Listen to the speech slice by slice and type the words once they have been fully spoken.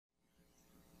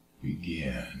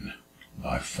Begin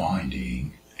by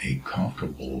finding a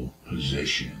comfortable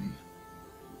position,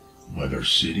 whether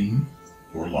sitting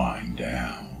or lying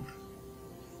down.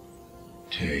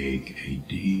 Take a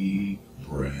deep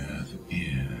breath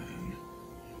in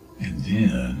and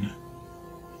then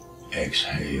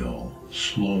exhale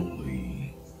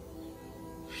slowly,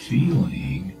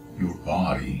 feeling your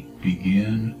body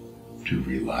begin to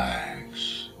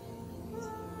relax.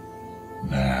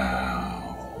 Now,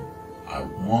 I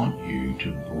want you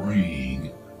to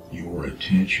bring your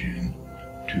attention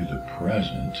to the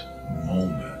present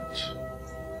moment.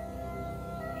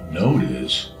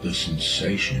 Notice the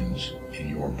sensations in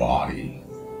your body,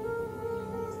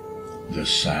 the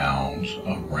sounds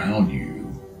around you,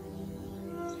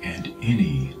 and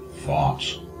any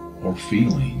thoughts or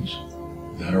feelings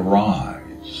that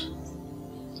arise.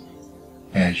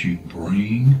 As you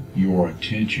bring your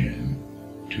attention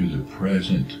to the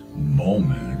present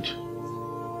moment,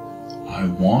 I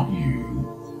want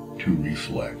you to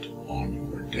reflect on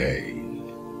your day.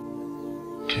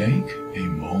 Take a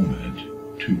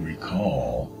moment to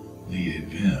recall the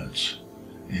events,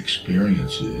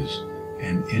 experiences,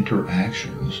 and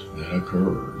interactions that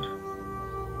occurred.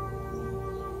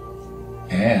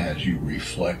 As you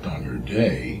reflect on your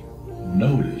day,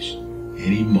 notice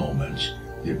any moments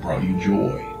that brought you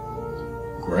joy,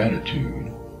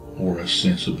 gratitude, or a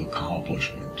sense of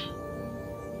accomplishment.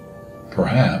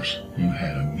 Perhaps you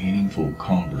had a meaningful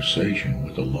conversation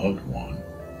with a loved one,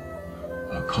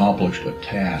 accomplished a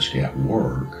task at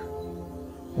work,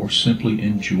 or simply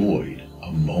enjoyed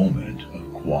a moment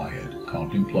of quiet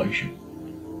contemplation.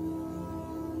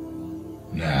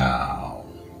 Now,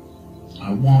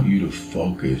 I want you to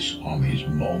focus on these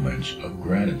moments of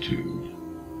gratitude.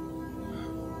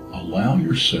 Allow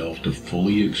yourself to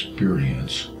fully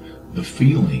experience the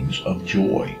feelings of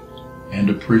joy and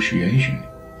appreciation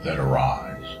that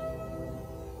arise.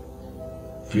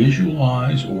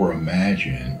 Visualize or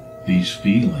imagine these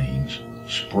feelings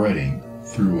spreading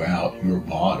throughout your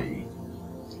body,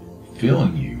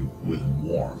 filling you with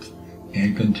warmth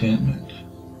and contentment.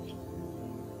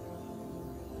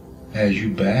 As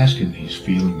you bask in these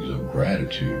feelings of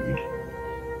gratitude,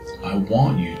 I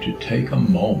want you to take a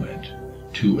moment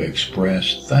to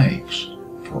express thanks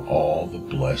for all the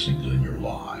blessings in your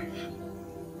life.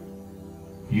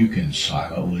 You can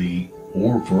silently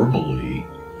or verbally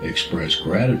express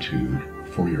gratitude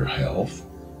for your health,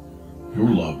 your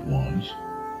loved ones,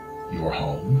 your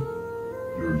home,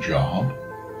 your job,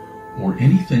 or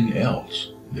anything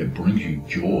else that brings you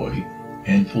joy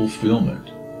and fulfillment.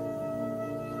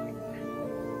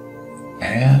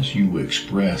 As you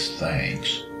express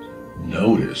thanks,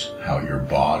 notice how your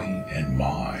body and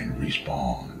mind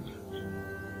respond.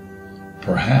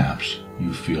 Perhaps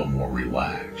you feel more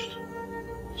relaxed,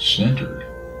 centered,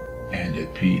 and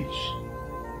at peace.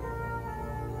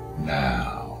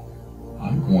 Now,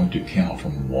 I'm going to count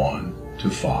from 1 to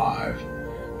 5,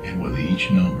 and with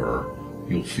each number,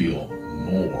 you'll feel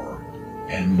more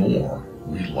and more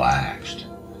relaxed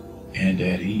and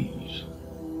at ease.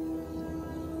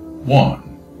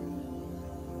 1,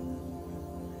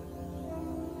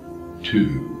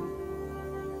 2,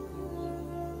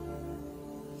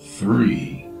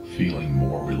 3, feeling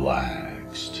more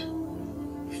relaxed.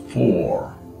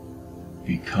 4,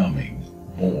 becoming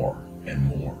more and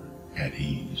more at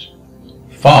ease.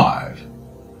 5,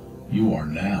 you are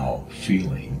now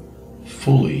feeling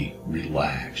fully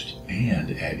relaxed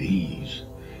and at ease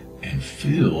and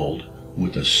filled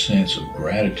with a sense of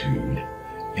gratitude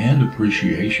and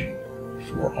appreciation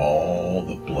for all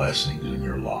the blessings in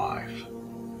your life.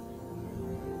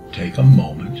 Take a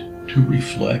moment to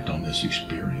reflect on this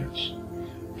experience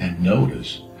and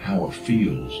notice how it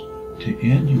feels to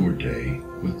end your day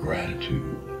with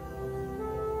gratitude.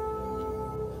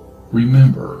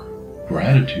 Remember,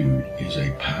 gratitude is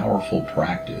a powerful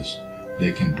practice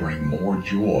that can bring more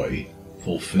joy,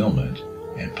 fulfillment,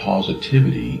 and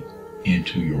positivity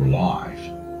into your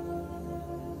life.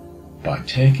 By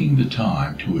taking the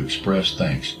time to express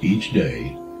thanks each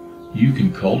day, you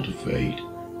can cultivate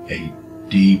a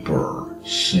deeper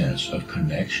sense of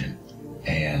connection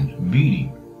and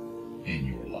meaning in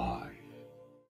your